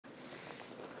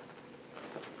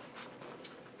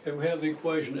Okay, we have the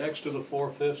equation x to the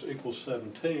 4/5 equals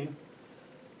 17.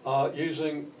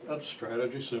 Using a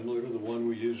strategy similar to the one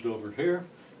we used over here,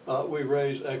 we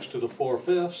raise x to the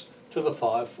 4/5 to the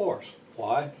 5/4.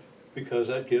 Why? Because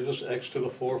that gives us x to the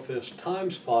 4/5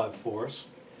 times 5/4,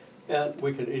 and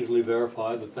we can easily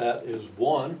verify that that is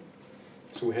 1.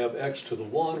 So we have x to the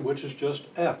 1, which is just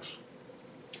x.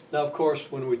 Now, of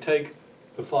course, when we take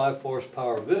the 5/4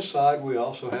 power of this side, we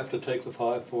also have to take the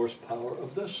 5/4 power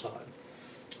of this side.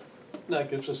 And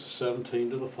that gives us 17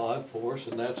 to the 5/4,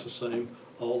 and that's the same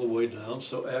all the way down.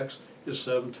 So x is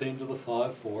 17 to the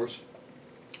 5/4,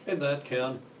 and that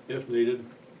can, if needed,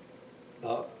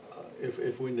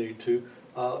 if we need to,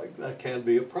 that can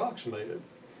be approximated.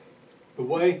 The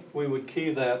way we would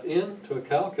key that into a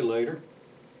calculator,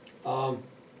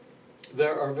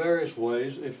 there are various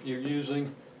ways. If you're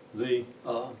using the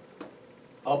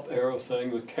up arrow thing,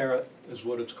 the caret is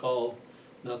what it's called,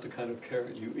 not the kind of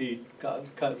carrot you eat,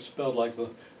 kind of spelled like the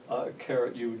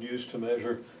carrot you would use to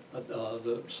measure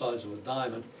the size of a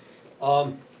diamond.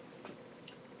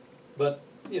 But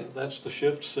you know, that's the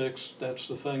shift 6, that's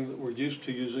the thing that we're used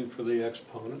to using for the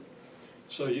exponent.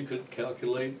 So you could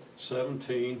calculate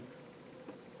 17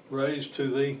 raised to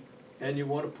the, and you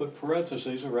want to put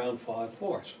parentheses around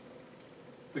 5/4.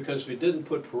 Because if you didn't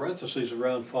put parentheses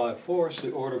around 5/4,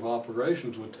 the order of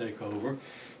operations would take over.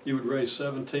 You would raise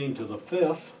 17 to the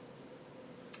 5th,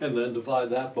 and then divide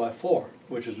that by 4,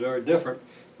 which is very different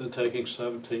than taking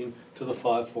 17 to the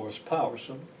 5/4 power,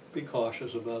 so be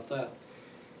cautious about that.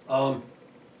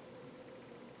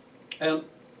 And,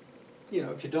 you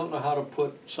know, if you don't know how to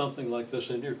put something like this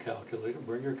into your calculator,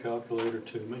 bring your calculator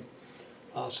to me.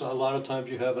 So a lot of times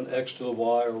you have an x to the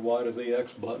y or y to the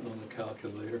x button on the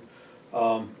calculator.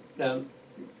 And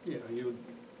you know, you would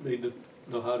need to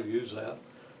know how to use that,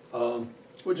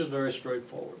 which is very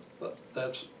straightforward, but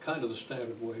that's kind of the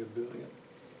standard way of doing it.